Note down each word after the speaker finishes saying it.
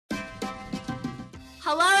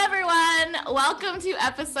Hello, everyone. Welcome to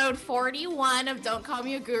episode 41 of Don't Call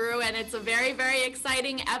Me a Guru. And it's a very, very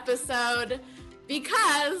exciting episode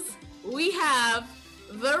because we have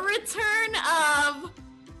the return of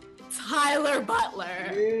Tyler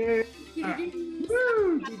Butler.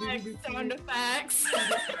 Sound effects.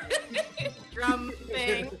 Drum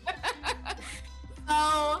thing.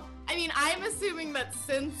 So, I'm assuming that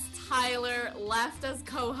since Tyler left as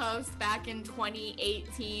co-host back in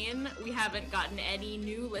 2018, we haven't gotten any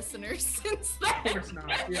new listeners since then. Of course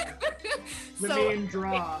not, yeah. The main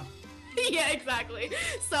draw. Yeah, exactly.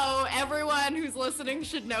 So everyone who's listening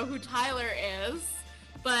should know who Tyler is.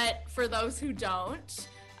 But for those who don't,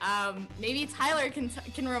 maybe Tyler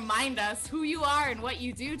can remind us who you are and what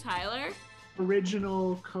you do, Tyler.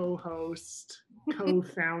 Original co-host,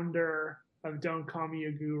 co-founder of Don't Call Me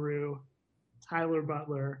a Guru, Tyler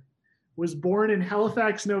Butler, was born in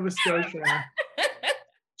Halifax, Nova Scotia,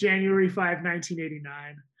 January 5,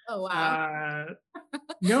 1989. Oh, wow.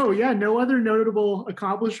 No other notable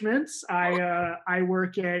accomplishments. I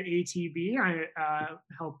work at ATB. I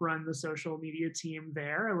help run the social media team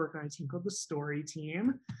there. I work on a team called the Story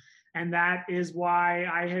Team. And that is why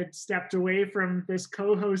I had stepped away from this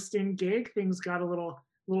co-hosting gig. Things got a little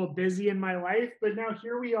busy in my life, but now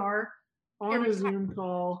here we are on a Zoom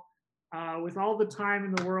call with all the time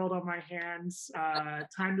in the world on my hands.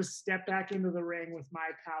 Time to step back into the ring with my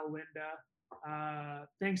pal Linda.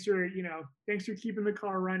 Thanks for keeping the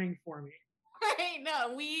car running for me. I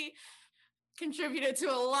know we contributed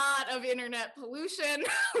to a lot of internet pollution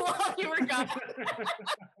while you were gone.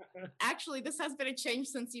 Actually, this has been a change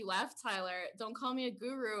since you left, Tyler. Don't Call Me a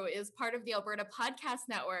Guru is part of the Alberta Podcast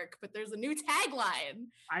Network, but there's a new tagline.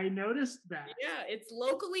 I noticed that. Yeah, it's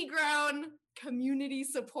locally grown, community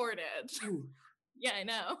supported. Ooh. Yeah, I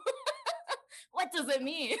know. What does it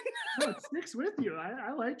mean? No, it sticks with you.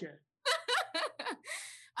 I like it.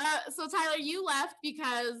 So Tyler, you left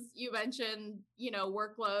because you mentioned,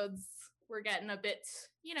 workloads were getting a bit,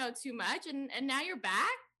 too much. And now you're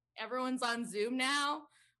back. Everyone's on Zoom now.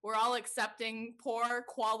 We're all accepting poor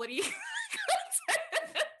quality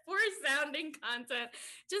content, poor sounding content.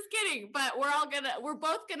 Just kidding. But we're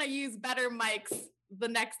both gonna use better mics the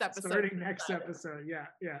next episode. Starting next episode. Yeah.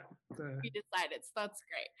 We decided, so that's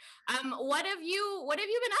great. What have you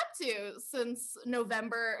been up to since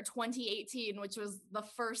November 2018, which was the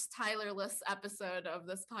first Tylerless episode of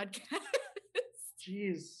this podcast?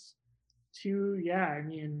 Jeez.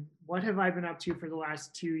 What have I been up to for the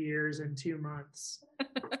last 2 years and 2 months?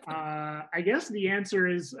 I guess the answer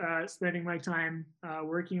is spending my time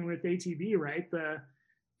working with ATB, right? The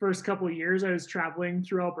first couple of years I was traveling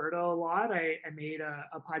through Alberta a lot. I made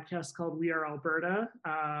a podcast called We Are Alberta,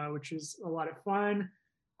 which was a lot of fun.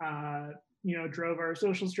 Drove our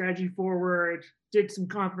social strategy forward, did some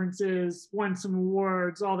conferences, won some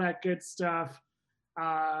awards, all that good stuff.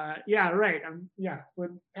 I'm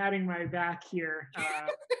patting my back here.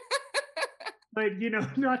 But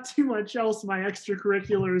not too much else. My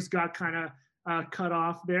extracurriculars got kind of cut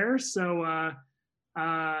off there. So,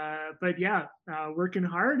 working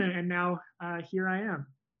hard, and now here I am.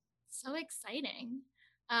 So exciting.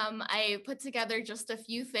 I put together just a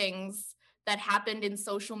few things that happened in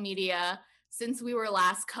social media since we were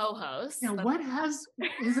last co-hosts. Yeah,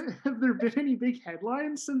 have there been any big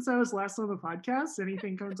headlines since I was last on the podcast?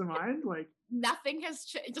 Anything come to mind? Like nothing has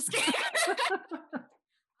changed. Just kidding.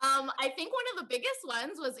 I think one of the biggest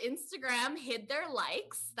ones was Instagram hid their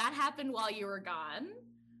likes. That happened while you were gone.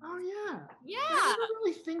 Oh yeah. Yeah. I didn't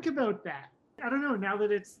really think about that. I don't know. Now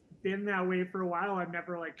that it's been that way for a while, I'm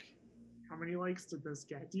never like, how many likes did this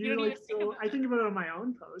get? Do you I think about it on my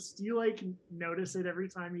own post. Do you notice it every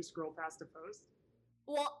time you scroll past a post?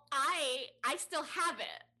 Well, I still have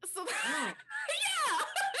it. So yeah.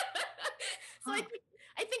 So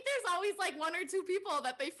I think there's always one or two people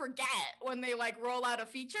that they forget when they roll out a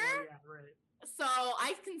feature. Oh, yeah, right. So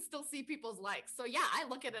I can still see people's likes. So yeah, I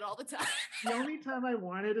look at it all the time. The only time I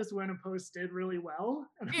want it is when a post did really well.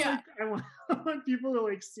 And yeah. I want people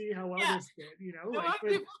to see how well this did, I want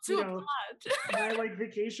people to applaud. My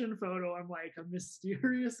vacation photo, I'm a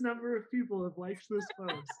mysterious number of people have liked this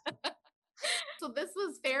post. So this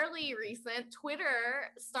was fairly recent.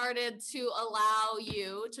 Twitter started to allow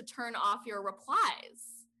you to turn off your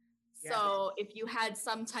replies. Yeah. So if you had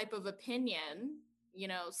some type of opinion,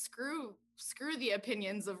 screw the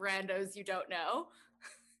opinions of randos you don't know.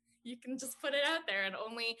 You can just put it out there, and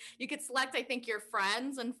only you could select, I think, your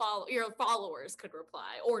friends and your followers could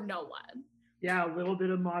reply, or no one. Yeah, a little bit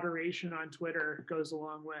of moderation on Twitter goes a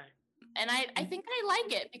long way. And I think I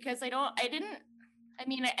like it because I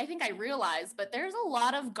think I realized, but there's a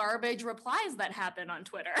lot of garbage replies that happen on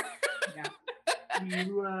Twitter. Yeah.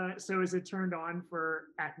 So is it turned on for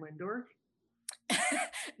at Lindork?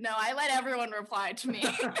 No, I let everyone reply to me.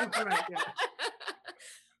 Right, yeah.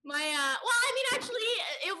 Well, I mean,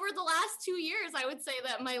 actually, over the last 2 years, I would say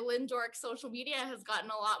that my Lindork social media has gotten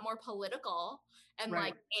a lot more political and Right.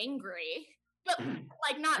 like angry, but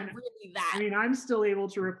like not really that. I mean, I'm still able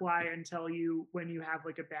to reply and tell you when you have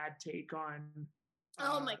like a bad take on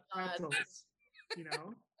Oh my God. pretzels, you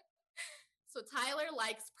know? So Tyler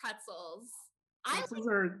likes pretzels. Pretzels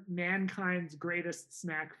are mankind's greatest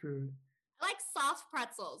snack food. I like soft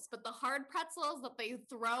pretzels, but the hard pretzels that they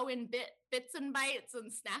throw in bits and bites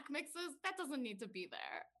and snack mixes, that doesn't need to be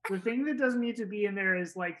there. The thing that doesn't need to be in there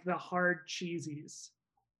is like the hard cheesies.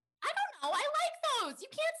 I don't know. I like those. You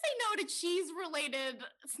can't say no to cheese-related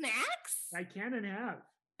snacks. I can and have.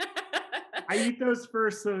 I eat those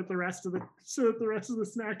first so that the rest of the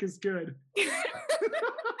snack is good.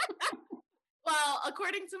 Well,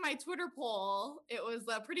 according to my Twitter poll, it was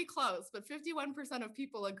pretty close, but 51% of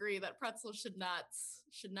people agree that pretzels should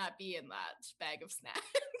not be in that bag of snacks.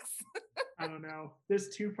 I don't know.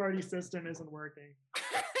 This two-party system isn't working.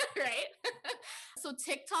 Right? So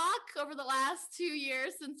TikTok, over the last 2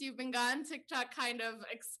 years since you've been gone, TikTok kind of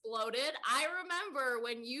exploded. I remember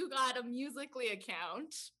when you got a Musical.ly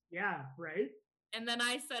account. Yeah, right? And then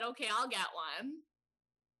I said, okay, I'll get one.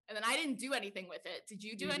 And then I didn't do anything with it. Did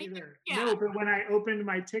you do anything? Yeah. No, but when I opened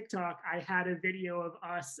my TikTok, I had a video of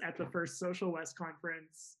us at the first Social West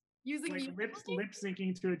conference using like lip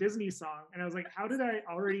syncing to a Disney song. And I was like, how did I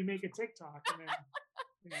already make a TikTok? And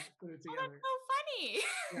then put it together. Oh, that's so funny.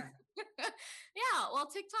 Yeah. Yeah, well,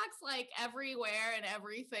 TikTok's like everywhere and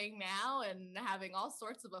everything now and having all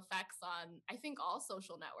sorts of effects on, I think, all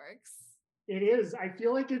social networks. It is. I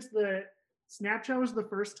feel like Snapchat was the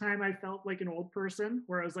first time I felt like an old person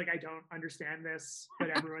where I was like, I don't understand this, but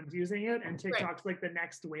everyone's using it. And TikTok's like the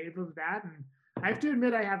next wave of that. And I have to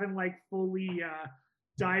admit, I haven't like fully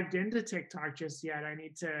dived into TikTok just yet. I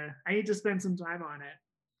need to spend some time on it.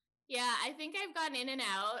 Yeah, I think I've gone in and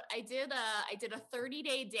out. I did a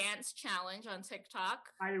 30-day dance challenge on TikTok.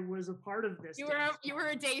 I was a part of this. You were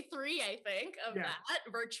a day 3, I think, of that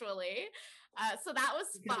virtually. So that was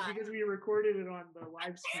fun. Because we recorded it on the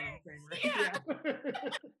live stream thing, right?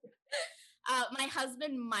 Yeah. My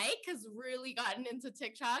husband, Mike, has really gotten into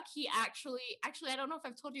TikTok. He actually, I don't know if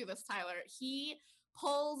I've told you this, Tyler. He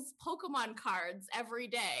pulls Pokemon cards every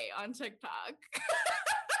day on TikTok.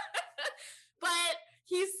 But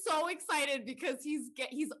he's so excited because he's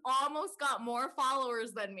almost got more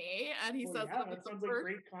followers than me, and he says that sounds like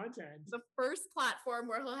great content. The first platform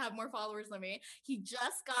where he'll have more followers than me. He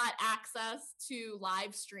just got access to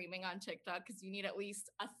live streaming on TikTok because you need at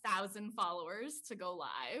least 1,000 followers to go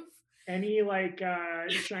live. Any like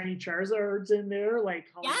shiny Charizards in there, like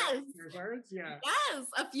yes, Charizards, yeah. Yes,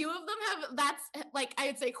 a few of them have. That's like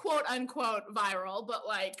I'd say quote unquote viral, but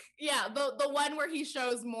like yeah, the one where he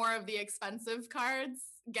shows more of the expensive cards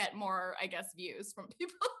get more, I guess, views from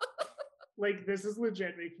people. Like this is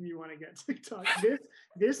legit making me want to get TikTok.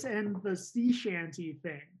 This and the sea shanty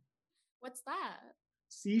thing. What's that?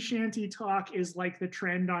 Sea shanty talk is like the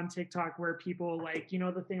trend on TikTok where people like,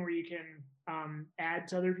 the thing where you can add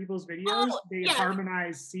to other people's videos. They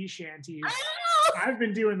harmonize sea shanties. I've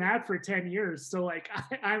been doing that for 10 years. So like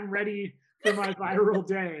I'm ready for my viral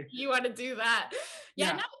day. You want to do that?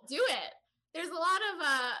 Yeah, no, do it. There's a lot of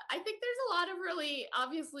I think there's a lot of really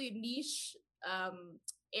obviously niche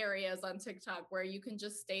areas on TikTok where you can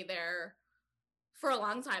just stay there for a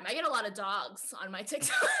long time. I get a lot of dogs on my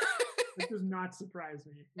TikTok. This does not surprise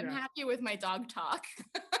me. I'm happy with my dog talk.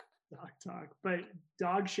 Dog talk, but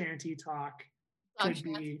dog shanty talk could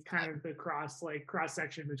be kind of the cross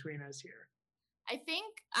section between us here. I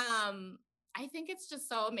think it's just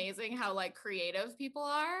so amazing how like creative people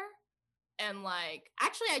are. And like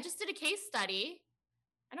actually I just did a case study.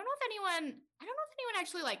 I don't know if anyone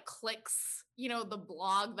actually like clicks, the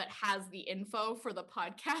blog that has the info for the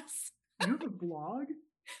podcast. You have a blog?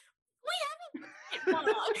 We have a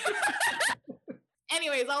blog.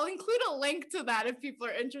 Anyways, I'll include a link to that if people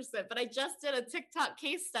are interested. But I just did a TikTok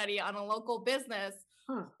case study on a local business.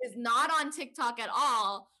 Is not on TikTok at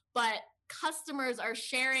all, but customers are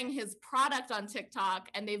sharing his product on TikTok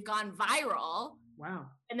and they've gone viral. Wow.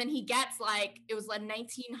 And then he gets it was like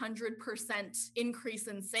 1,900% increase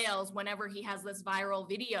in sales whenever he has this viral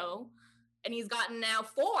video. And he's gotten now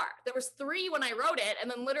 4. There was 3 when I wrote it. And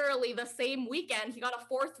then literally the same weekend, he got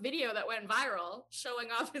a 4th video that went viral showing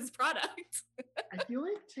off his product. I feel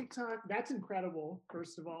like TikTok, that's incredible.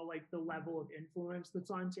 First of all, like the level of influence that's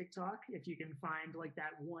on TikTok. If you can find like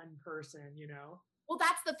that one person, Well,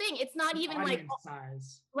 that's the thing. It's not even like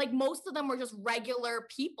size. Like most of them were just regular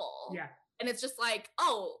people. Yeah. And it's just like,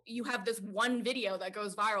 oh, you have this one video that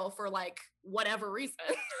goes viral for like whatever reason.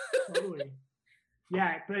 Totally.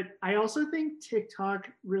 Yeah, but I also think TikTok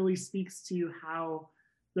really speaks to how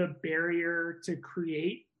the barrier to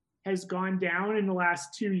create has gone down in the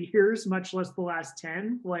last 2 years, much less the last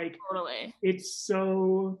 10. Like, Totally. it's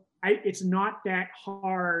not that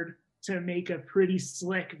hard to make a pretty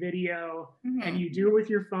slick video, and you do it with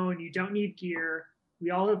your phone. You don't need gear. We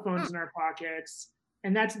all have phones in our pockets.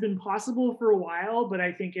 And that's been possible for a while, but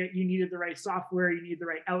I think you needed the right software, you need the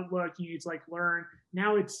right outlook, you need to like learn.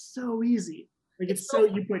 Now it's so easy. Like it's so,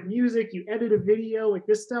 you put music, you edit a video, like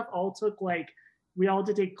this stuff all took like, we all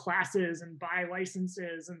had to take classes and buy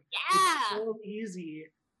licenses, and it's so easy.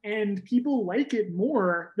 And people like it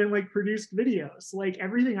more than like produced videos. Like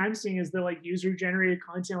everything I'm seeing is that like user generated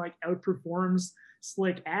content like outperforms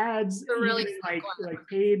slick ads, really even like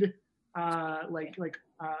paid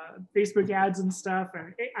Facebook ads and stuff.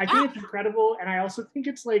 And I think it's incredible. And I also think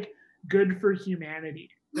it's like good for humanity.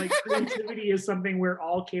 Like creativity is something we're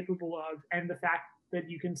all capable of. And the fact that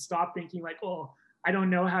you can stop thinking like, oh, I don't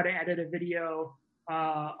know how to edit a video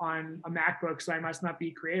on a MacBook, so I must not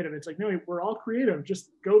be creative. It's like, no, we're all creative.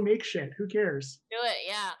 Just go make shit. Who cares? Do it,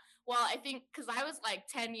 yeah. Well, I think because I was like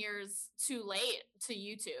 10 years too late to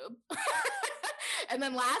YouTube. And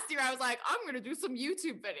then last year I was like, I'm going to do some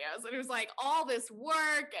YouTube videos. And it was like all this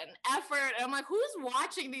work and effort. And I'm like, who's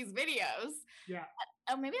watching these videos? Yeah.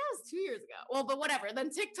 Oh, maybe that was 2 years ago. Well, but whatever.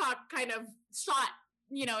 Then TikTok kind of shot,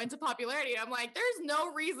 into popularity. I'm like, there's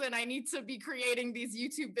no reason I need to be creating these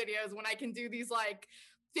YouTube videos when I can do these like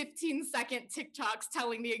 15-second TikToks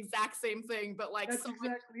telling the exact same thing, but like that's so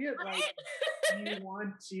exactly it. Like you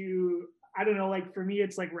want to, I don't know, like for me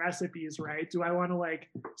it's like recipes, right? Do I want to like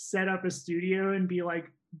set up a studio and be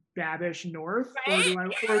like Babish North, right? or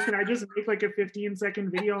can I just make like a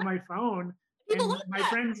 15-second video on my phone? And my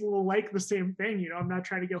friends will like the same thing, I'm not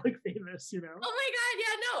trying to get like famous, Oh my God,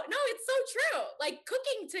 yeah, no, it's so true. Like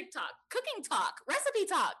cooking TikTok, cooking talk, recipe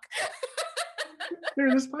talk.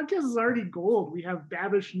 This podcast is already gold. We have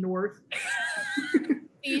Babish North.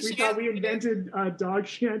 We thought we invented dog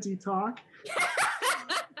shanty talk.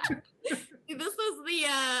 This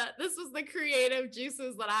was the creative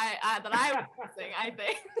juices that I was using, I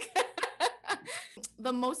think.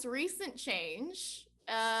 The most recent change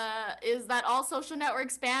is that all social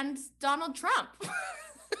networks banned Donald Trump.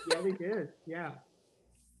 Yeah, they did. Yeah.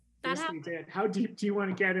 Yes, we did. How deep do you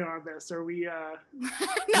want to get in on this? Are we no.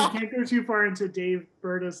 We can't go too far into Dave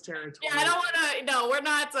Berta's territory. Yeah, I don't want to. No, we're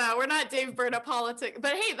not Dave Berta politics.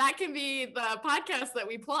 But hey, that can be the podcast that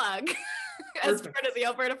we plug as part of the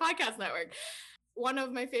Alberta Podcast Network. One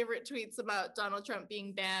of my favorite tweets about Donald Trump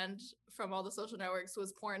being banned from all the social networks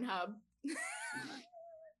was Pornhub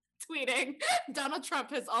tweeting, Donald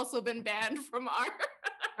Trump has also been banned from our...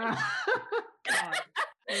 God.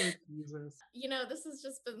 Oh, Jesus. This has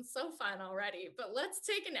just been so fun already, but let's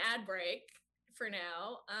take an ad break for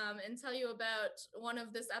now and tell you about one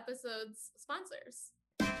of this episode's sponsors.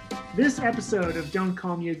 This episode of Don't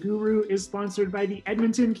Call Me a Guru is sponsored by the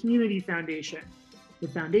Edmonton Community Foundation. The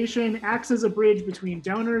foundation acts as a bridge between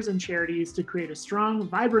donors and charities to create a strong,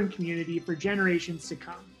 vibrant community for generations to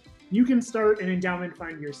come. You can start an endowment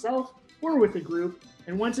fund yourself or with a group,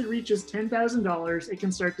 and once it reaches $10,000, it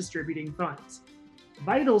can start distributing funds.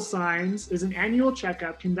 Vital Signs is an annual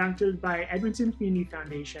checkup conducted by Edmonton Community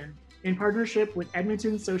Foundation in partnership with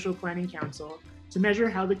Edmonton Social Planning Council to measure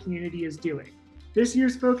how the community is doing. This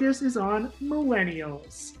year's focus is on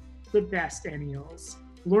millennials, the best ennials.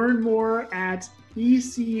 Learn more at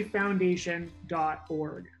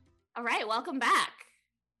ecfoundation.org. All right, welcome back,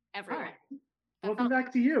 everyone. Hi. Welcome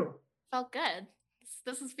back to you. Felt good.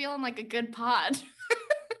 This is feeling like a good pod.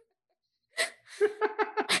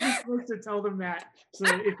 You're supposed to tell them that. So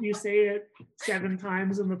if you say it 7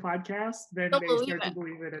 times in the podcast, then they start to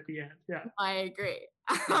believe it at the end. Yeah. I agree.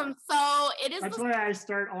 So it is. That's why I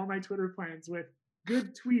start all my Twitter plans with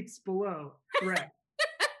good tweets below. Correct.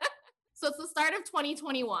 So it's the start of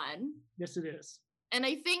 2021. Yes, it is. And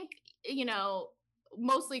I think,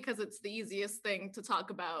 mostly because it's the easiest thing to talk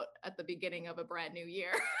about at the beginning of a brand new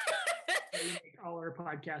year. We make all our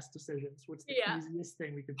podcast decisions. What's the easiest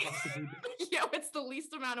thing we could possibly do? Yeah, it's the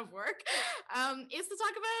least amount of work. Is to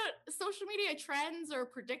talk about social media trends or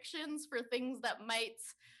predictions for things that might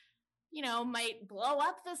blow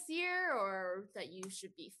up this year, or that you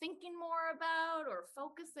should be thinking more about or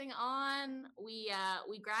focusing on. We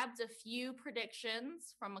grabbed a few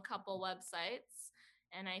predictions from a couple websites,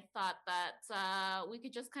 and I thought that we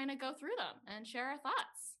could just kind of go through them and share our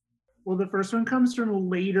thoughts. Well, the first one comes from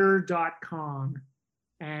later.com.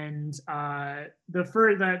 And the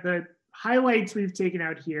highlights we've taken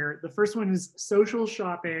out here. The first one is social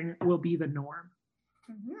shopping will be the norm.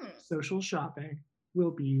 Mhm. Social shopping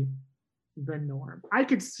will be the norm. I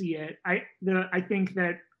could see it. I think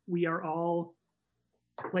that we are all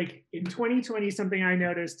like in 2020, something I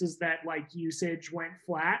noticed is that like usage went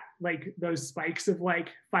flat, like those spikes of like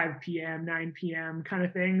 5 p.m., 9 p.m. kind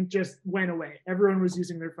of thing just went away. Everyone was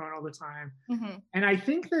using their phone all the time. Mhm. And I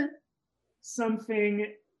think that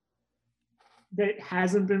something that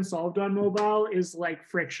hasn't been solved on mobile is like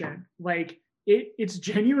friction. Like it's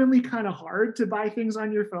genuinely kind of hard to buy things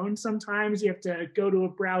on your phone sometimes. You have to go to a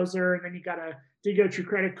browser and then you gotta dig out your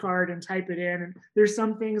credit card and type it in. And there's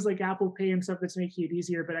some things like Apple Pay and stuff that's making it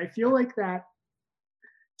easier. But I feel like that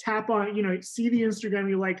tap on, see the Instagram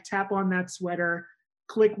you like, tap on that sweater,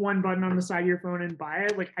 click one button on the side of your phone and buy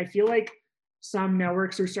it. Like I feel like some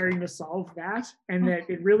networks are starting to solve that, and that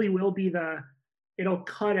it really will be it'll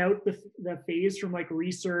cut out the phase from like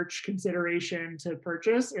research consideration to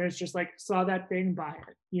purchase, and it's just like saw that thing, buy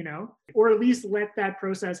it, or at least let that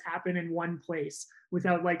process happen in one place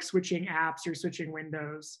without like switching apps or switching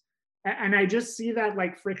windows. And I just see that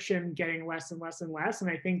like friction getting less and less and less,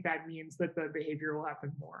 and I think that means that the behavior will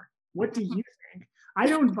happen more. What do you think? I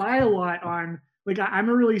don't buy a lot on, like I'm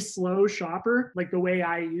a really slow shopper. Like the way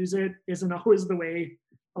I use it isn't always the way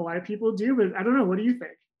a lot of people do, but I don't know. What do you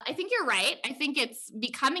think? I think you're right. I think it's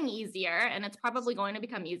becoming easier, and it's probably going to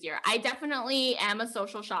become easier. I definitely am a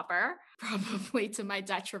social shopper, probably to my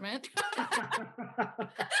detriment.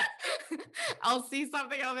 I'll see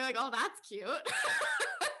something, I'll be like, oh, that's cute.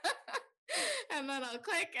 And then I'll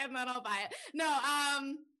click and then I'll buy it.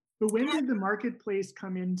 No, But when did the marketplace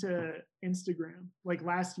come into Instagram? Like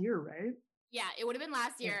last year, right? yeah, it would have been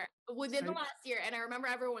last year, within the last year. And I remember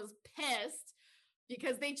everyone was pissed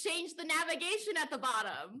because they changed the navigation at the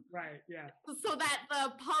bottom. Right, yeah. So that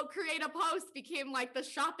the create a post became like the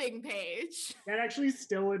shopping page. That actually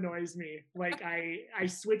still annoys me. Like I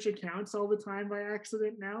switch accounts all the time by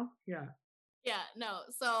accident now. Yeah. Yeah, no.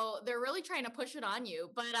 So they're really trying to push it on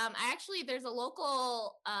you. But there's a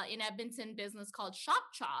local in Edmonton business called Shop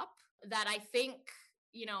Chop that I think,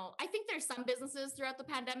 I think there's some businesses throughout the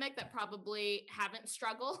pandemic that probably haven't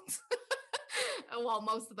struggled. Well,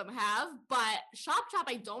 most of them have, but Shop Chop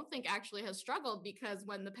I don't think actually has struggled, because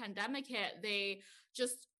when the pandemic hit, they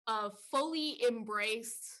just fully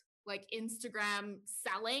embraced like Instagram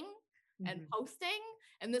selling and posting.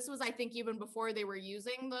 And this was, I think, even before they were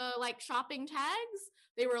using the like shopping tags.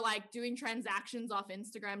 They were like doing transactions off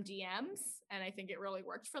Instagram DMs, and I think it really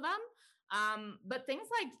worked for them. But things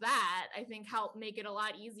like that, I think, help make it a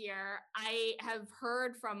lot easier. I have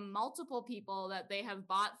heard from multiple people that they have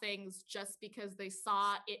bought things just because they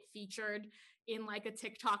saw it featured in like a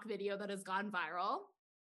TikTok video that has gone viral.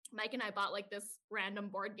 Mike and I bought like this random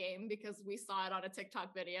board game because we saw it on a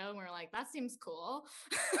TikTok video and we are like, that seems cool.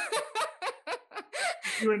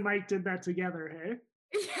 You and Mike did that together,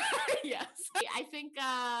 hey? Yes. I think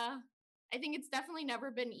it's definitely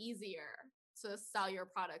never been easier to sell your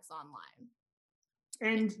products online.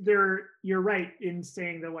 And you're right in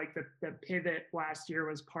saying that like the pivot last year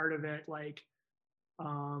was part of it. Like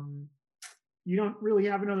you don't really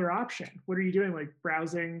have another option. What are you doing? Like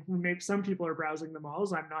browsing? Maybe some people are browsing the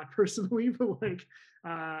malls. I'm not personally, but like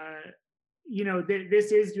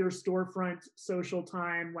this is your storefront social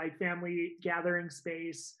time, like family gathering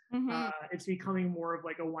space. It's becoming more of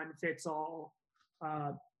like a one fits all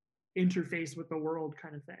interface with the world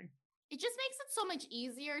kind of thing. It just makes it so much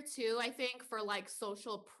easier too, I think, for like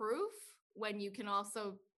social proof, when you can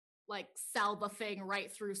also like sell the thing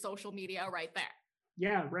right through social media right there.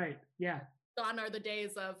 Yeah, right. Yeah. Gone are the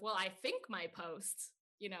days of, well, I think my post,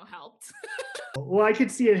 helped. Well, I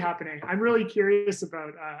could see it happening. I'm really curious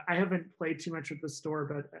about, I haven't played too much with the store,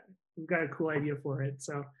 but we've got a cool idea for it.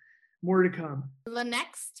 So more to come. The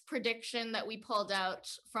next prediction that we pulled out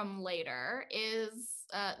from later is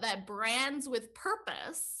that brands with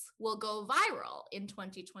purpose will go viral in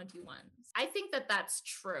 2021. I think that that's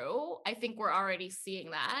true. I think we're already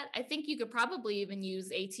seeing that. I think you could probably even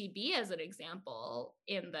use ATB as an example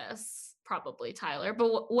in this, probably, Tyler.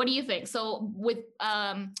 But what do you think? So with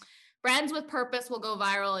brands with purpose will go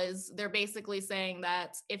viral is they're basically saying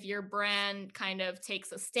that if your brand kind of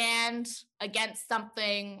takes a stand against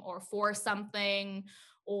something or for something,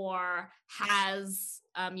 or has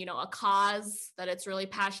a cause that it's really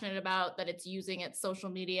passionate about, that it's using its social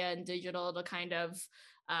media and digital to kind of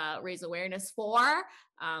raise awareness for,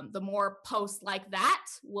 the more posts like that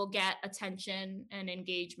will get attention and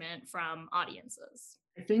engagement from audiences.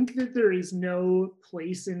 I think that there is no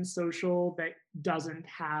place in social that doesn't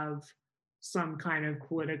have some kind of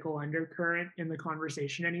political undercurrent in the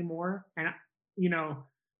conversation anymore. And,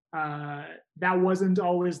 that wasn't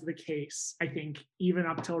always the case. I think even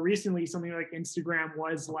up till recently, something like Instagram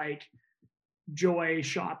was like joy,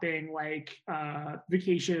 shopping, like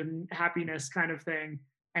vacation, happiness kind of thing.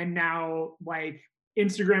 And now like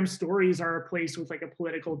Instagram stories are a place with like a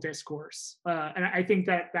political discourse. And I think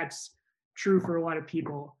that that's true for a lot of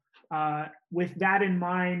people. With that in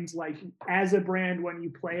mind, like as a brand, when you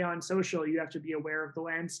play on social, you have to be aware of the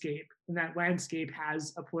landscape, and that landscape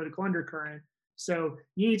has a political undercurrent. So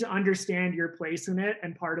you need to understand your place in it,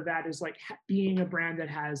 and part of that is like being a brand that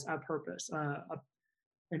has a purpose,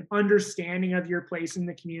 an understanding of your place in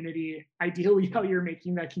the community, ideally how you're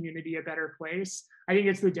making that community a better place. I think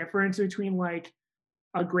it's the difference between like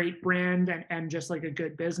a great brand and just like a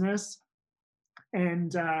good business.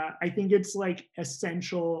 And I think it's like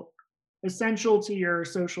essential to your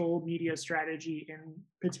social media strategy in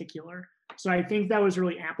particular. So I think that was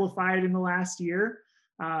really amplified in the last year,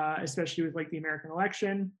 especially with like the American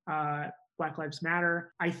election, Black Lives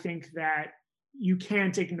Matter. I think that you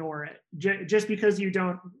can't ignore it just because you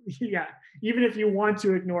don't. Yeah, even if you want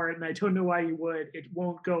to ignore it, and I don't know why you would, it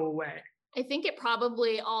won't go away. I think it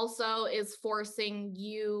probably also is forcing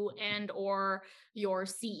you and or your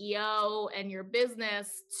CEO and your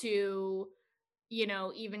business to, you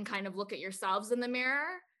know, even kind of look at yourselves in the mirror.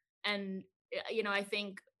 And, you know, I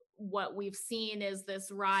think what we've seen is this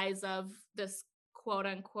rise of this quote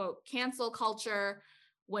unquote cancel culture,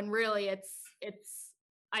 when really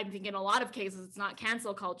I think in a lot of cases, it's not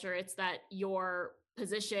cancel culture. It's that your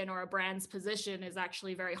position or a brand's position is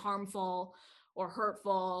actually very harmful or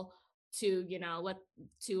hurtful to, you know,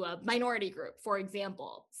 to a minority group, for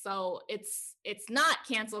example. So it's not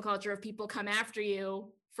cancel culture if people come after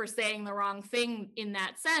you for saying the wrong thing in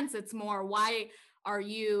that sense. It's more, why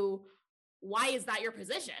is that your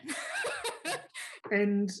position?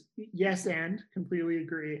 And yes, and completely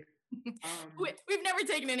agree. We've never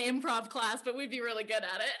taken an improv class, but we'd be really good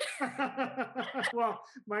at it. Well,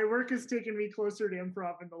 my work has taken me closer to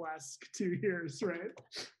improv in the last 2 years, right?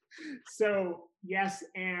 So yes,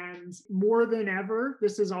 and more than ever,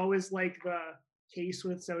 this is always like the case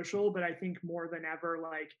with social, but I think more than ever,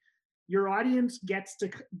 like your audience gets to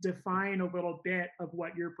define a little bit of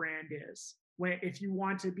what your brand is. If you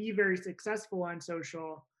want to be very successful on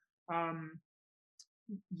social,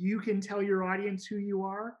 you can tell your audience who you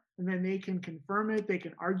are, and then they can confirm it, they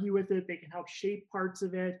can argue with it, they can help shape parts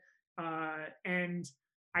of it. And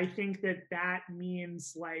I think that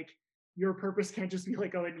means like your purpose can't just be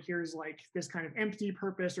like, oh, and here's like this kind of empty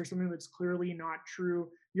purpose or something that's clearly not true.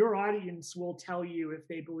 Your audience will tell you if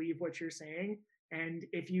they believe what you're saying. And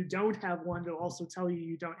if you don't have one, they'll also tell you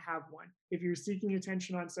you don't have one. If you're seeking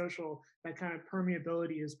attention on social, that kind of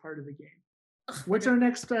permeability is part of the game. What's our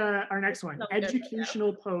next one?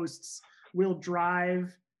 Educational posts will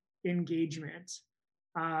drive engagement,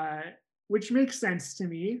 which makes sense to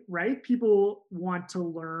me, right? People want to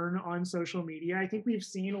learn on social media. I think we've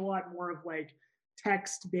seen a lot more of like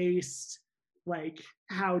text-based, like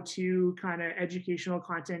how-to kind of educational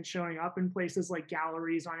content showing up in places like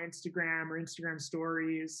galleries on Instagram or Instagram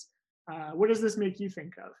stories. What does this make you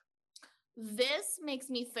think of? This makes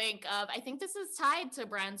me think of, I think this is tied to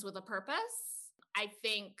brands with a purpose. I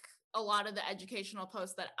think a lot of the educational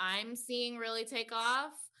posts that I'm seeing really take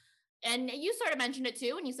off, and you sort of mentioned it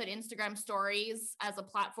too when you said Instagram stories as a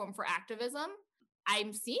platform for activism.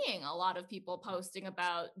 I'm seeing a lot of people posting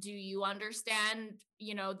about, do you understand,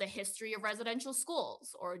 you know, the history of residential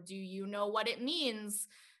schools? Or do you know what it means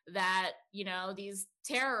that, you know, these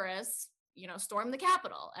terrorists, you know, storm the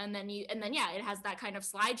Capitol? And then yeah, it has that kind of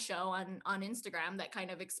slideshow on Instagram that kind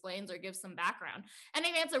of explains or gives some background. And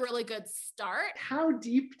I think it's a really good start. How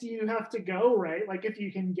deep do you have to go, right? Like if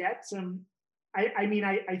you can get some, I mean,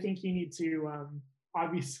 I think you need to,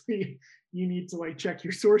 obviously you need to like check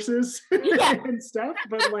your sources and stuff,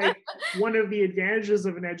 but like one of the advantages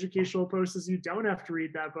of an educational post is you don't have to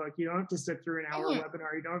read that book. You don't have to sit through an hour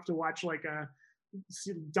webinar. You don't have to watch like a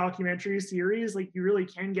documentary series. Like you really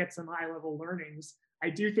can get some high level learnings. I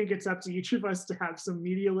do think it's up to each of us to have some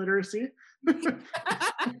media literacy. No,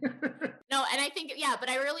 and I think, yeah, but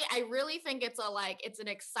I really think it's an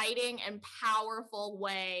exciting and powerful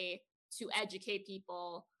way to educate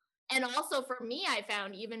people. And also for me, I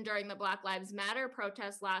found even during the Black Lives Matter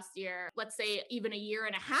protests last year, let's say even a year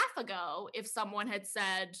and a half ago, if someone had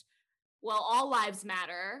said, well, all lives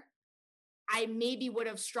matter, I maybe would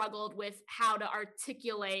have struggled with how to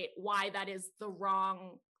articulate why that is the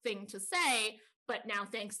wrong thing to say. But now,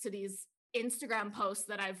 thanks to these Instagram posts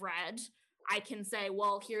that I've read, I can say,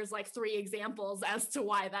 well, here's like 3 examples as to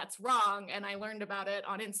why that's wrong. And I learned about it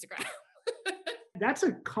on Instagram. That's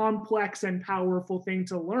a complex and powerful thing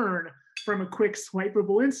to learn. from a quick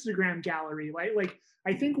swipeable Instagram gallery. Like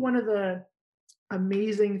I think one of the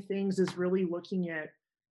amazing things is really looking at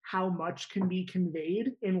how much can be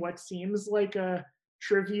conveyed in what seems like a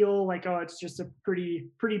trivial, like, oh, it's just a pretty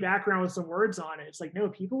background with some words on it. It's like, no,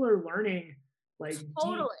 people are learning like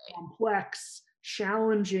Totally. deep, complex,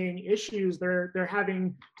 challenging issues. They're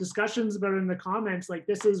having discussions about it in the comments. Like,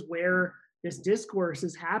 this is where this discourse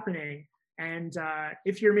is happening. And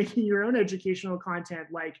if you're making your own educational content,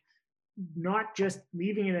 like, not just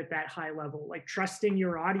leaving it at that high level, like trusting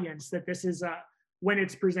your audience that this is when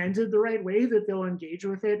it's presented the right way, that they'll engage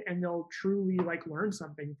with it and they'll truly like learn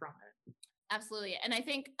something from it. Absolutely. And I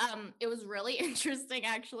think it was really interesting,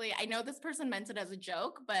 actually. I know this person meant it as a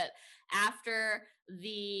joke, but after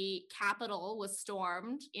the Capitol was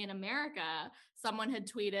stormed in America, someone had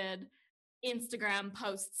tweeted Instagram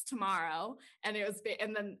posts tomorrow, and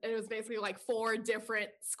then it was basically like 4 different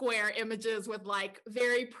square images with like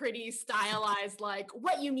very pretty stylized like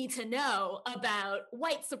what you need to know about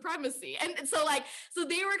white supremacy. And so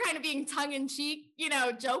they were kind of being tongue in cheek,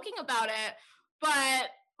 joking about it, but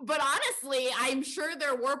honestly, I'm sure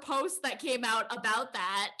there were posts that came out about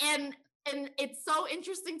that. And it's so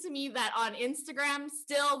interesting to me that on Instagram,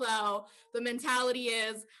 still though, the mentality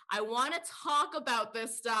is, I want to talk about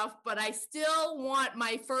this stuff, but I still want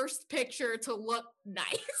my first picture to look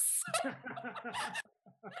nice.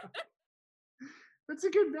 That's a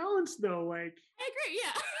good balance though. Like, I agree,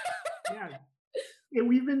 yeah. Yeah. And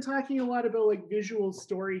we've been talking a lot about like visual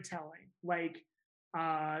storytelling. Like,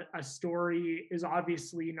 a story is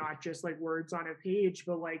obviously not just like words on a page,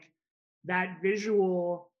 but like that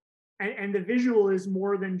visual, and the visual is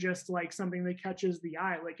more than just like something that catches the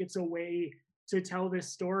eye. Like, it's a way to tell this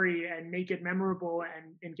story and make it memorable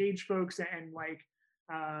and engage folks. And like,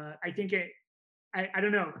 I think I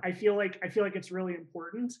don't know. I feel like it's really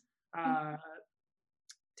important,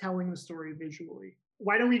 telling the story visually.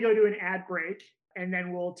 Why don't we go to an ad break and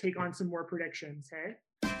then we'll take on some more predictions, hey?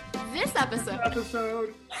 This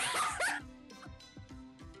episode.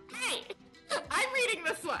 Hey, I'm reading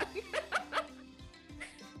this one.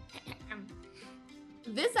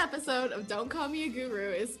 This episode of Don't Call Me a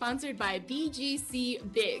Guru is sponsored by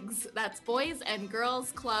BGC Bigs. That's Boys and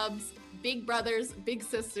Girls Clubs, Big Brothers, Big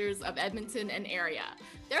Sisters of Edmonton and area.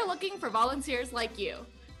 They're looking for volunteers like you.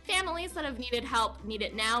 Families that have needed help need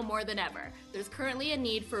it now more than ever. There's currently a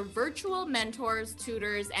need for virtual mentors,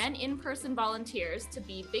 tutors, and in-person volunteers to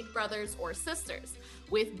be big brothers or sisters.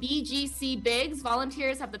 With BGC Bigs,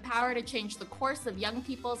 volunteers have the power to change the course of young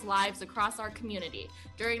people's lives across our community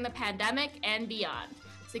during the pandemic and beyond.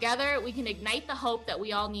 Together, we can ignite the hope that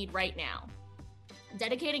we all need right now.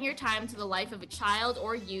 Dedicating your time to the life of a child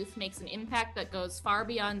or youth makes an impact that goes far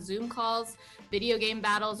beyond Zoom calls, video game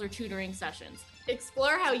battles, or tutoring sessions.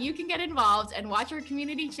 Explore how you can get involved and watch our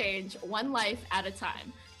community change one life at a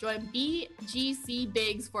time. Join BGC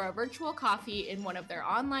Bigs for a virtual coffee in one of their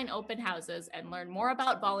online open houses and learn more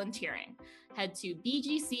about volunteering. Head to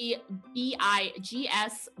bgcbigs.ca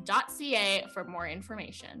for more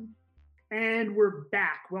information. And we're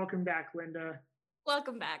back. Welcome back, Linda.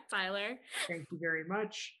 Welcome back, Tyler. Thank you very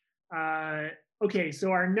much. Okay, so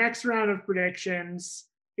our next round of predictions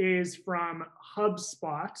is from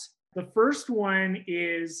HubSpot. The first one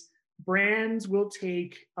is brands will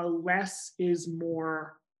take a less is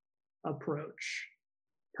more approach.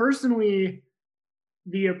 Personally,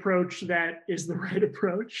 the approach that is the right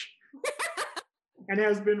approach and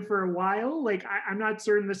has been for a while. Like, I'm not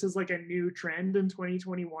certain this is like a new trend in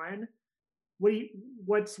 2021.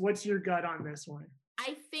 What's your gut on this one?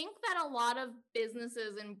 I think that a lot of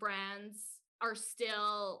businesses and brands are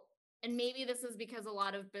still, and maybe this is because a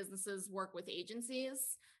lot of businesses work with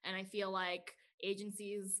agencies, and I feel like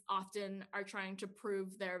agencies often are trying to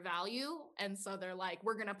prove their value. And so they're like,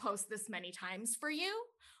 we're going to post this many times for you.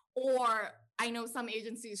 Or I know some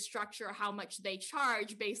agencies structure how much they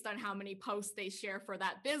charge based on how many posts they share for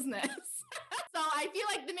that business. So I feel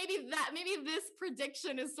like maybe this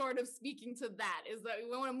prediction is sort of speaking to that, is that we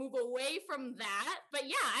want to move away from that. But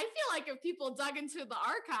yeah, I feel like if people dug into the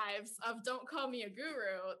archives of Don't Call Me a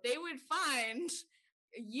Guru, they would find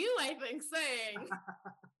you, I think, saying,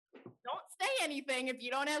 don't say anything if you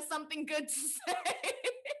don't have something good to say.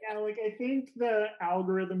 Yeah, like I think the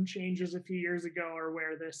algorithm changes a few years ago are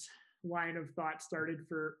where this line of thought started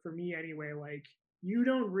for me anyway. Like, you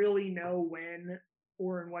don't really know when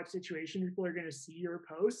or in what situation people are going to see your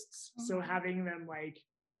posts. Mm-hmm. So having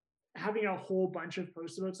a whole bunch of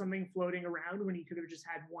posts about something floating around when you could have just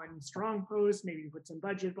had one strong post, maybe put some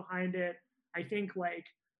budget behind it. I think like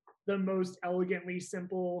the most elegantly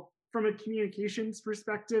simple, from a communications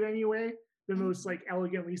perspective anyway, the most like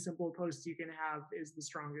elegantly simple post you can have is the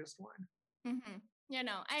strongest one. Mm-hmm. Yeah,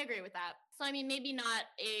 no, I agree with that. So, I mean, maybe not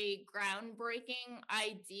a groundbreaking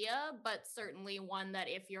idea, but certainly one that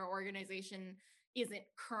if your organization isn't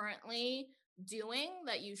currently doing,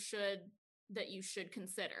 that you should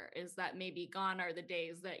consider, is that maybe gone are the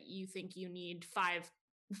days that you think you need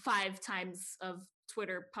five times of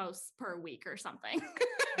Twitter posts per week or something.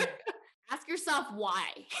 Ask yourself why.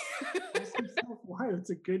 Ask yourself why.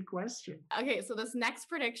 That's a good question. Okay, so this next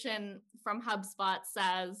prediction from HubSpot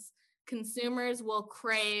says consumers will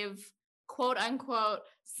crave quote unquote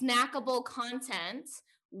snackable content,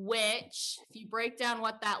 which, if you break down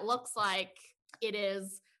what that looks like, it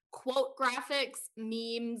is quote graphics,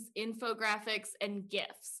 memes, infographics, and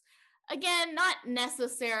GIFs. Again, not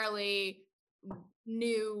necessarily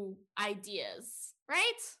new ideas,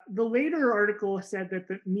 right? The later article said that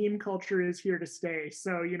the meme culture is here to stay.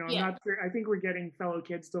 So, you know, I'm not sure. I think we're getting fellow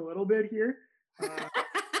kids a little bit here.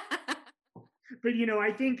 But, you know,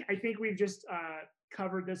 I think we've just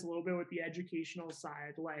covered this a little bit with the educational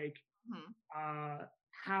side. Like,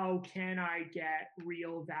 how can I get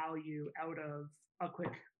real value out of a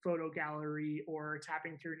quick photo gallery or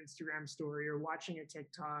tapping through an Instagram story or watching a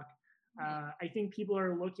TikTok? I think people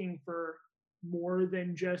are looking for more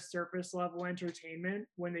than just surface level entertainment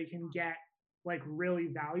when they can get like really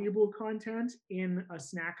valuable content in a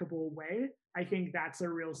snackable way. I think that's a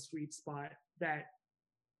real sweet spot that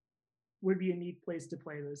would be a neat place to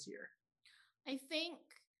play this year. I think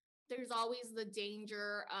there's always the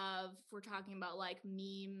danger of, if we're talking about like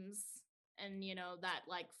memes and, you know, that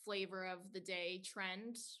like flavor of the day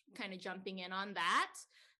trend, kind of jumping in on that.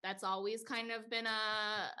 That's always kind of been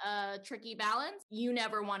a tricky balance. You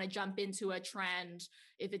never want to jump into a trend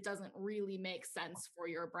if it doesn't really make sense for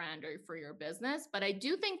your brand or for your business. But I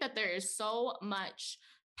do think that there is so much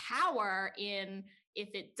power in,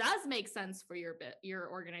 if it does make sense for your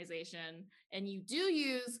organization and you do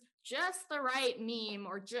use just the right meme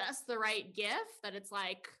or just the right GIF, that it's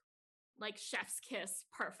like chef's kiss,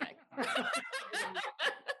 perfect.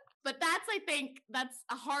 But I think that's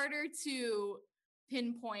harder to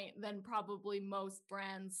pinpoint than probably most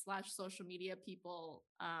brands / social media people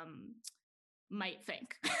might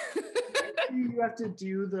think. You have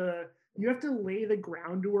to lay the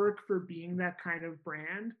groundwork for being that kind of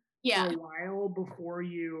brand for a while before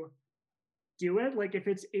you do it. Like if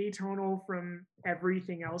it's atonal from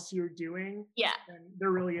everything else you're doing, then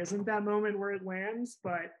there really isn't that moment where it lands.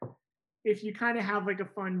 But if you kind of have like a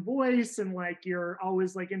fun voice and like you're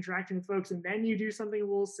always like interacting with folks and then you do something a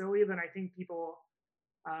little silly, then I think people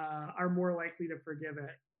are more likely to forgive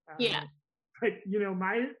it. But you know,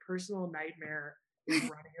 my personal nightmare is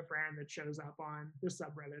running a brand that shows up on the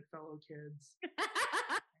subreddit fellow kids.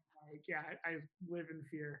 Like, yeah, I live in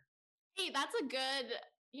fear. Hey, that's a good,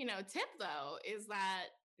 you know, tip though, is that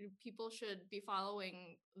people should be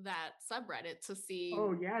following that subreddit to see.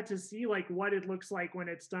 Oh yeah, to see like what it looks like when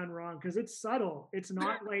it's done wrong, because it's subtle. It's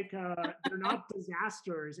not like they're not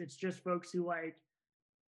disasters. It's just folks who like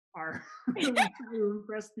are really trying to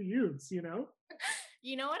impress the youths, you know?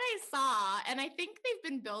 You know what I saw, and I think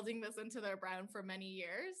they've been building this into their brand for many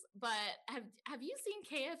years, but have you seen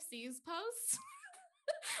KFC's posts?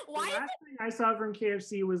 The last thing I saw from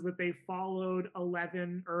KFC was that they followed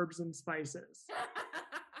 11 herbs and spices.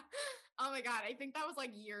 Oh my God, I think that was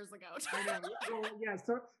like years ago. I know. Well, yeah,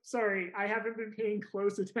 so sorry, I haven't been paying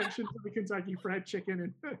close attention to the Kentucky Fried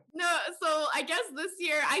Chicken. No, so I guess this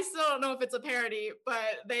year, I still don't know if it's a parody, but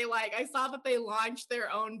I saw that they launched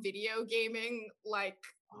their own video gaming, like.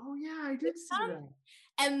 Oh yeah, I did see that.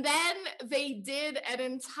 And then they did an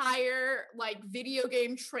entire like video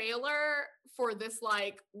game trailer for this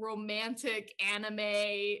like romantic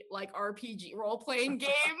anime like RPG role-playing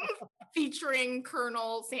game featuring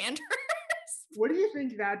Colonel Sanders. What do you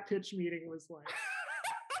think that pitch meeting was like?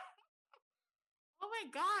 Oh my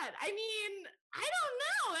God. I mean, I don't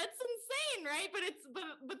know. It's insane, right?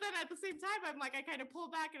 But then at the same time, I'm like, I kind of pull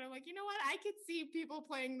back and I'm like, you know what? I could see people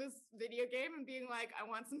playing this video game and being like, I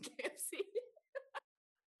want some KFC.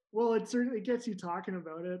 Well, it certainly gets you talking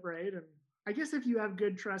about it, right? And I guess if you have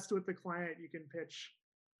good trust with the client, you can pitch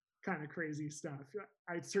kind of crazy stuff.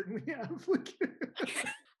 I certainly have.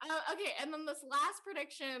 Okay, and then this last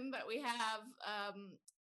prediction that we have,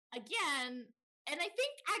 again, and I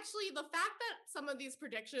think actually the fact that some of these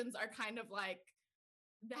predictions are kind of like,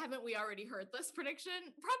 haven't we already heard this prediction?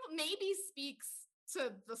 Probably maybe speaks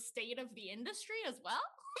to the state of the industry as well.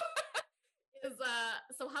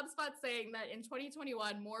 So HubSpot's saying that in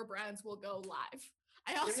 2021, more brands will go live.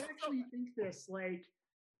 I actually think this, like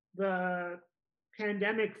the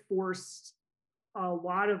pandemic forced a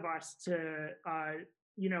lot of us to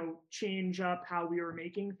change up how we were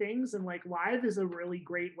making things. And like live is a really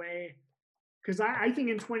great way, because I think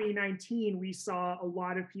in 2019 we saw a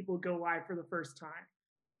lot of people go live for the first time.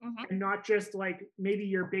 And not just like maybe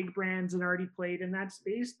your big brands that already played in that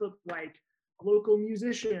space, but like local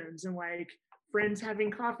musicians and like friends having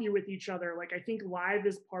coffee with each other. Like I think live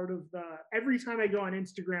is part of every time I go on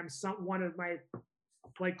Instagram, one of my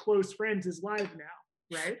like close friends is live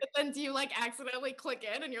now, right? But then do you like accidentally click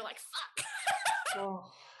in and you're like, fuck? Oh,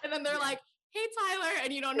 and then they're like, hey Tyler,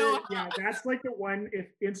 and you don't know how. Yeah, that's like the one. If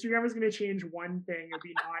Instagram was going to change one thing, it'd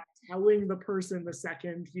be not telling the person the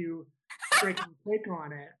second you freaking click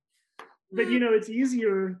on it. But it's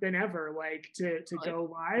easier than ever, like to go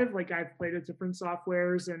live. Like I've played with different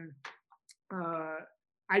softwares, and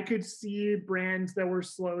I could see brands that were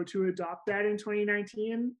slow to adopt that in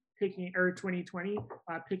 2019 2020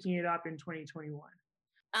 picking it up in 2021.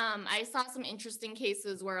 I saw some interesting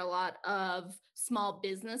cases where a lot of small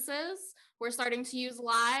businesses were starting to use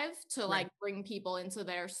live to like bring people into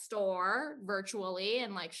their store virtually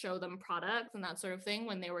and like show them products and that sort of thing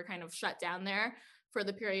when they were kind of shut down there for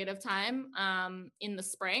the period of time in the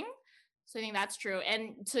spring. So I think that's true.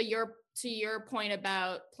 And to your point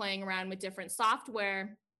about playing around with different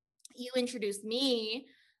software, you introduced me.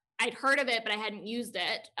 I'd heard of it, but I hadn't used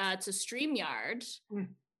it to StreamYard.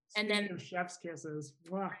 And then chef's kisses.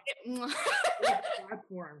 Wow.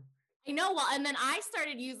 Platform. I know. Well, and then I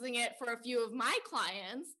started using it for a few of my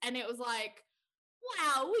clients, and it was like,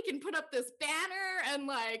 wow, we can put up this banner and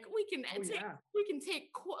like we can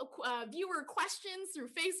take viewer questions through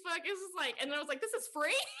Facebook. It's just like, and then I was like, this is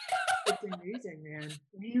free. It's amazing, man.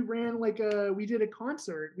 We did a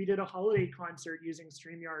concert. We did a holiday concert using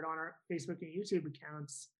StreamYard on our Facebook and YouTube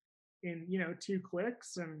accounts in 2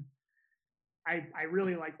 clicks, and I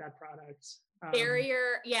really like that product.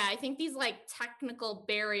 I think these like technical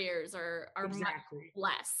barriers are exactly much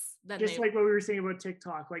less than just like what we were saying about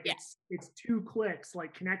TikTok. Like it's 2 clicks.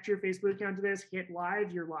 Like connect your Facebook account to this, hit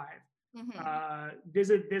live, you're live.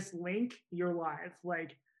 Visit this link, you're live.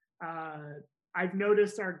 Like I've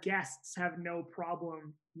noticed our guests have no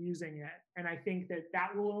problem using it, and I think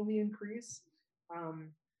that will only increase.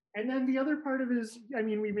 And then the other part of it is, I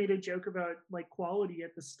mean, we made a joke about like quality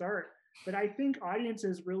at the start, but I think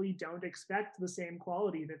audiences really don't expect the same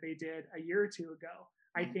quality that they did a year or 2 ago.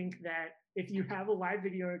 I think that if you have a live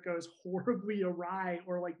video and it goes horribly awry,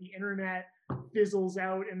 or like the internet fizzles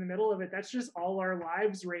out in the middle of it, that's just all our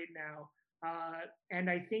lives right now. And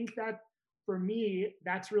I think that for me,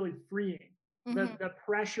 that's really freeing. The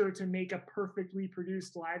pressure to make a perfectly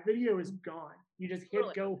produced live video is gone. You just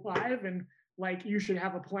hit go live, and like you should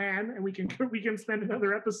have a plan, and we can spend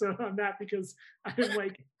another episode on that, because I'm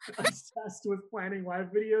like obsessed with planning live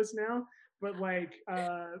videos now. But like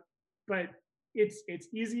but it's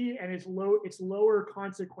easy, and it's lower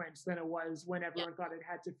consequence than it was when everyone thought it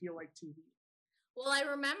had to feel like TV. Well, I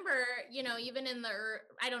remember, even in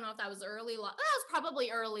I don't know if that was that was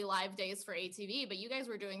probably early live days for ATV, but you guys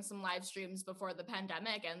were doing some live streams before the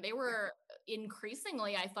pandemic, and they were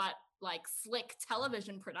increasingly, I thought, like slick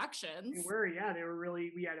television productions. They were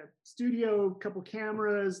really, we had a studio, a couple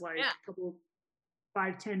cameras, like a couple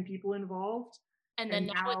 5-10 people involved. And then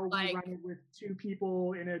now we run it with 2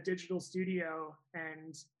 people in a digital studio,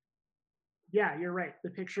 and you're right. The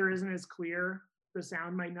picture isn't as clear. The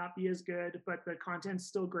sound might not be as good, but the content's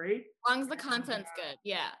still great. As long as the content's good.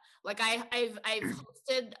 Yeah. Like I've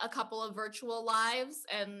hosted a couple of virtual lives,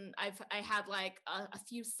 and I had like a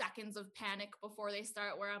few seconds of panic before they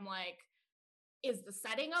start where I'm like, is the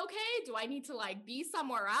setting okay? Do I need to like be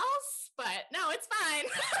somewhere else? But no, it's fine.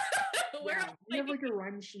 We have like a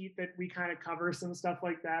run sheet that we kind of cover some stuff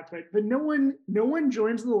like that, but no one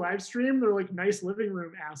joins the live stream. They're like, nice living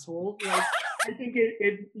room, asshole. Like, I think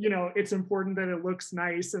it's important that it looks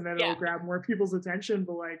nice and that it'll grab more people's attention.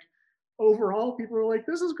 But like overall, people are like,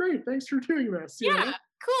 this is great. Thanks for doing this. You know?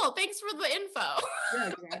 Cool. Thanks for the info. Yeah,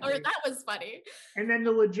 exactly. Or that was funny. And then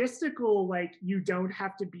the logistical, like you don't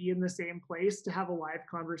have to be in the same place to have a live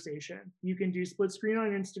conversation. You can do split screen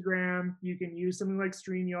on Instagram. You can use something like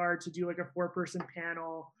StreamYard to do like a 4-person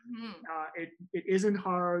panel. It isn't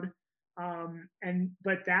hard.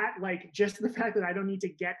 But that, like, just the fact that I don't need to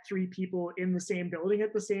get 3 people in the same building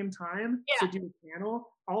at the same time to do a panel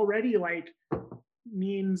already like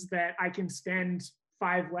means that I can spend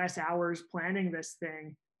 5 less hours planning this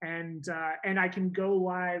thing, and I can go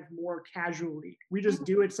live more casually. We just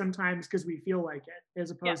do it sometimes because we feel like it,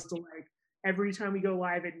 as opposed to like every time we go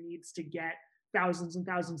live, it needs to get thousands and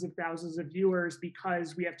thousands of viewers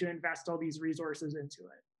because we have to invest all these resources into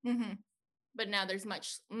it. But now there's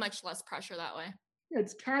much less pressure that way. Yeah,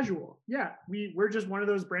 it's casual. Yeah, we're just one of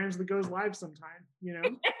those brands that goes live sometime, you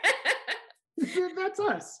know? That's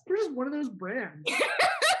us. We're just one of those brands.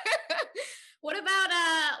 What about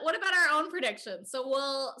our own predictions? So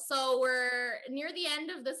we're near the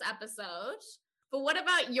end of this episode, but what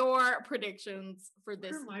about your predictions for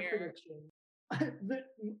this year?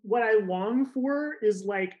 What I long for is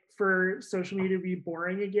like for social media to be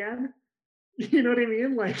boring again. You know what I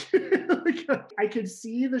mean? Like I could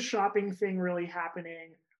see the shopping thing really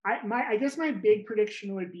happening. I guess my big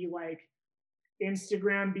prediction would be like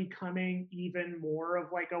Instagram becoming even more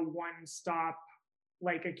of like a one-stop,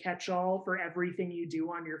 like a catch-all for everything you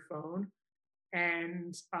do on your phone,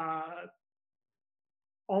 and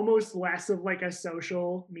almost less of like a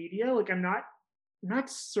social media. Like I'm not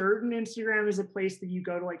certain Instagram is a place that you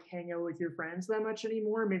go to like hang out with your friends that much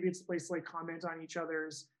anymore. Maybe it's a place to like comment on each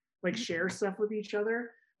other's, like share stuff with each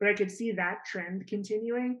other. But I could see that trend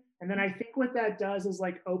continuing. And then I think what that does is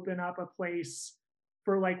like open up a place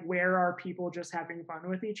for like where are people just having fun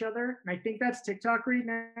with each other. And I think that's TikTok right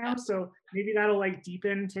now. So maybe that'll like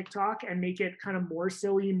deepen TikTok and make it kind of more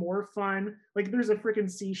silly, more fun. Like there's a freaking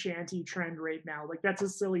sea shanty trend right now. Like that's a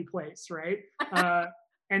silly place, right?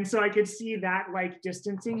 And so I could see that like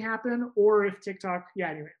distancing happen. Or if TikTok, yeah,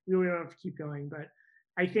 anyway, we don't have to keep going, but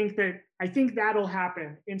I think that'll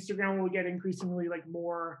happen. Instagram will get increasingly like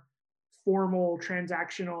more formal,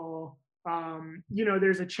 transactional.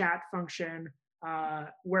 There's a chat function,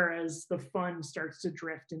 whereas the fun starts to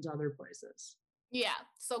drift into other places. Yeah,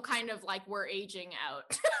 so kind of like we're aging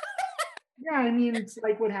out. Yeah, I mean, it's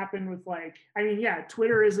like what happened with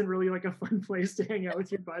Twitter isn't really like a fun place to hang out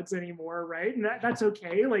with your buds anymore, right? And that's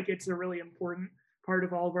okay. Like it's a really important part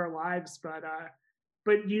of all of our lives, but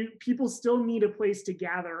people still need a place to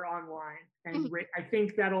gather online, and I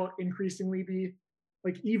think that'll increasingly be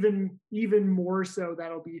like even more so.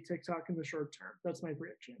 That'll be TikTok in the short term. That's my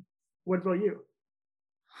prediction. What about you?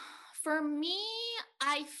 For me,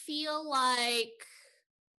 I feel like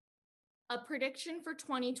a prediction for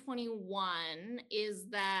 2021 is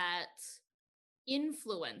that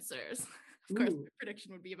influencers, of course, the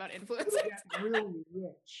prediction would be about influencers. Really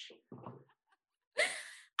rich.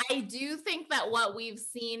 I do think that what we've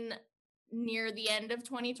seen near the end of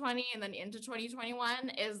 2020 and then into 2021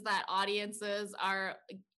 is that audiences are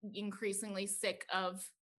increasingly sick of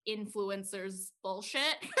influencers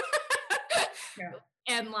bullshit. Yeah.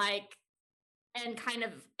 And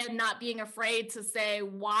not being afraid to say,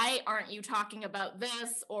 why aren't you talking about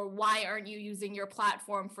this, or why aren't you using your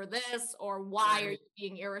platform for this, or why are you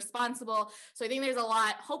being irresponsible? So I think there's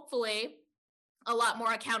hopefully a lot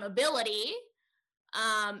more accountability.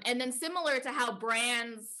 And then similar to how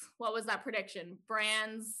brands, what was that prediction?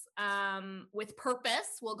 Brands with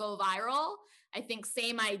purpose will go viral. I think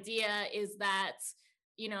same idea is that,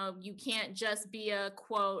 you can't just be a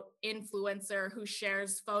quote influencer who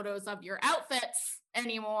shares photos of your outfits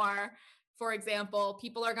anymore. For example,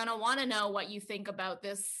 people are going to want to know what you think about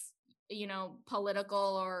this,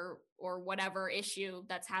 political or whatever issue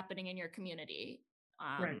that's happening in your community.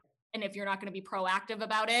 Right. And if you're not going to be proactive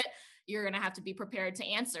about it, you're going to have to be prepared to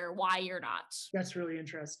answer why you're not. That's really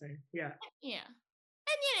interesting. Yeah. Yeah.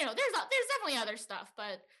 And, there's definitely other stuff,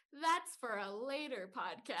 but that's for a later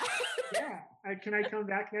podcast. Yeah. Can I come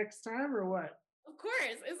back next time or what? Of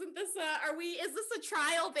course. Isn't this is this a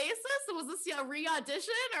trial basis? Was this a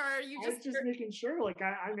re-audition, or are you just... I was just making sure, like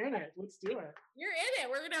I'm in it. Let's do it. You're in it.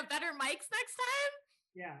 We're going to have better mics next time?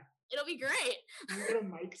 Yeah. It'll be great. Can you get a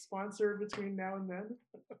mic sponsor between now and then?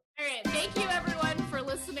 All right. Thank you, everyone, for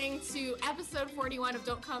listening to episode 41 of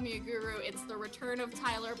Don't Call Me a Guru. It's the return of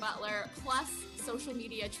Tyler Butler plus social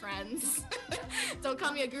media trends. Don't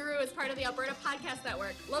Call Me a Guru is part of the Alberta Podcast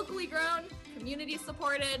Network. Locally grown, community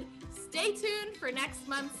supported. Stay tuned for next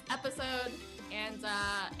month's episode. And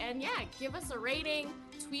yeah, give us a rating,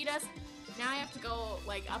 tweet us. Now I have to go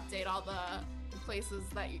update all the places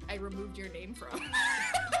that I removed your name from.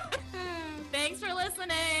 Thanks for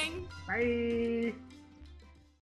listening. Bye.